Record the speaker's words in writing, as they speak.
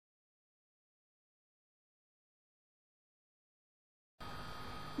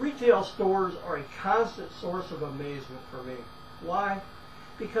Retail stores are a constant source of amazement for me. Why?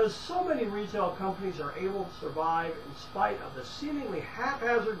 Because so many retail companies are able to survive in spite of the seemingly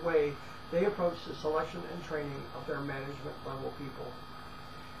haphazard way they approach the selection and training of their management level people.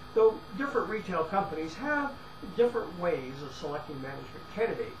 Though different retail companies have different ways of selecting management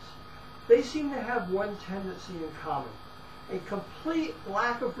candidates, they seem to have one tendency in common: a complete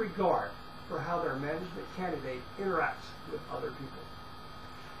lack of regard for how their management candidate interacts with other people.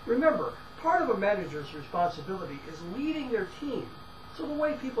 Remember, part of a manager's responsibility is leading their team, so the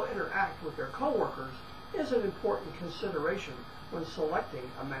way people interact with their coworkers is an important consideration when selecting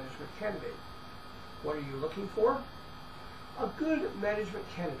a management candidate. What are you looking for? A good management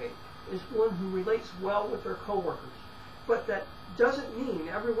candidate is one who relates well with their coworkers, but that doesn't mean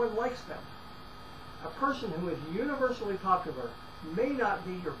everyone likes them. A person who is universally popular may not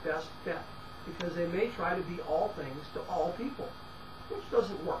be your best bet because they may try to be all things to all people, which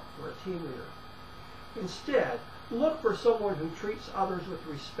doesn't work for a team leader. Instead, look for someone who treats others with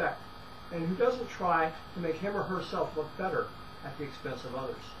respect and who doesn't try to make him or herself look better at the expense of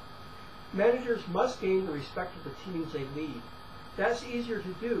others. Managers must gain the respect of the teams they lead. That's easier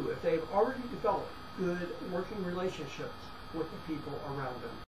to do if they've already developed good working relationships with the people around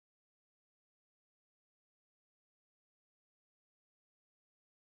them.